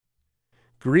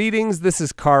Greetings, this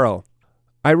is Carl.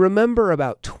 I remember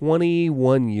about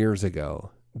 21 years ago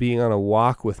being on a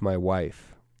walk with my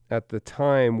wife. At the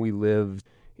time, we lived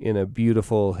in a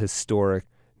beautiful, historic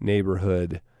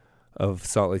neighborhood of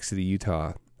Salt Lake City,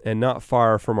 Utah. And not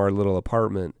far from our little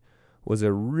apartment was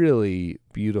a really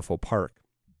beautiful park.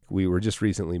 We were just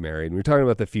recently married. We were talking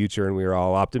about the future, and we were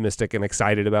all optimistic and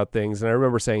excited about things. And I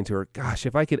remember saying to her, gosh,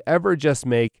 if I could ever just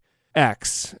make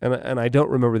X, and I don't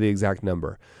remember the exact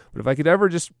number, but if I could ever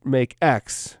just make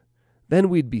X, then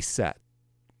we'd be set.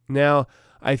 Now,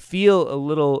 I feel a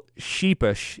little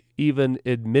sheepish even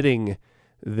admitting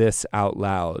this out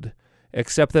loud,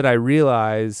 except that I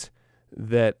realize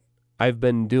that I've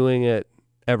been doing it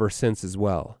ever since as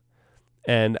well.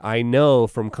 And I know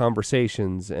from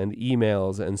conversations and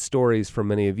emails and stories from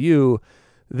many of you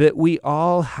that we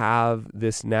all have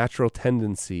this natural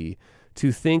tendency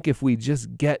to think if we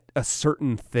just get a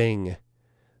certain thing,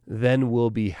 then we'll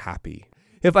be happy.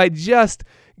 If I just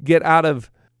get out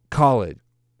of college,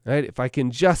 right? If I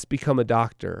can just become a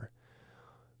doctor,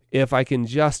 if I can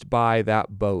just buy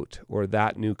that boat or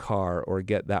that new car or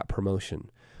get that promotion.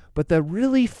 But the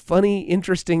really funny,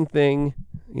 interesting thing,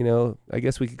 I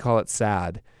guess we could call it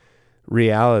sad,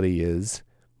 reality is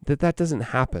that doesn't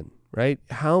happen, right?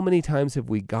 How many times have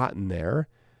we gotten there?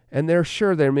 And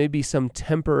there may be some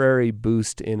temporary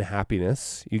boost in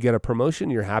happiness. You get a promotion,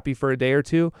 you're happy for a day or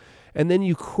two, and then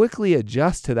you quickly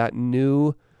adjust to that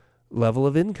new level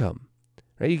of income,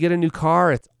 right? You get a new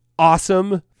car, it's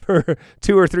awesome for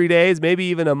 2 or 3 days, maybe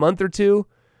even a month or two,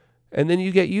 and then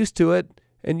you get used to it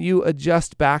and you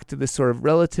adjust back to this sort of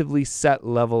relatively set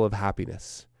level of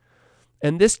happiness.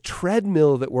 And this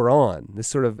treadmill that we're on, this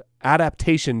sort of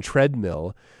adaptation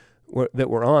treadmill that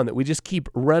we're on, that we just keep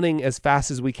running as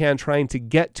fast as we can, trying to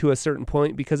get to a certain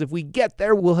point, because if we get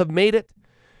there, we'll have made it.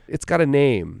 It's got a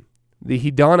name. The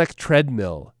hedonic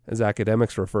treadmill, as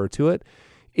academics refer to it,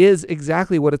 is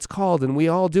exactly what it's called, and we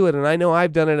all do it, and I know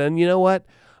I've done it, and you know what?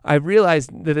 I've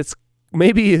realized that it's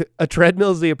maybe a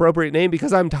treadmill is the appropriate name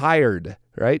because I'm tired,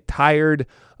 right? Tired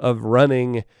of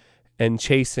running and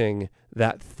chasing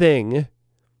that thing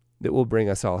that will bring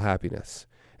us all happiness.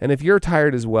 And if you're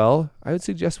tired as well, I would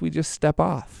suggest we just step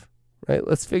off, right?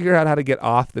 Let's figure out how to get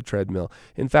off the treadmill.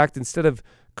 In fact, instead of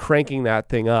cranking that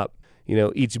thing up,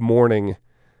 each morning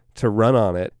to run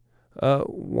on it,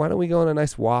 why don't we go on a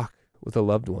nice walk with a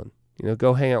loved one?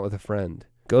 Go hang out with a friend.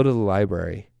 Go to the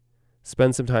library.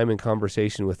 Spend some time in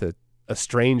conversation with a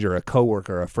stranger, a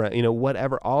coworker, a friend,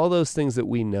 whatever. All those things that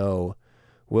we know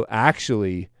will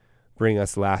actually bring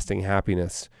us lasting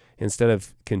happiness instead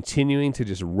of continuing to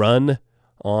just run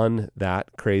on that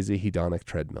crazy hedonic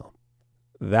treadmill.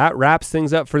 That wraps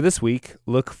things up for this week.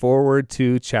 Look forward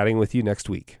to chatting with you next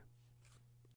week.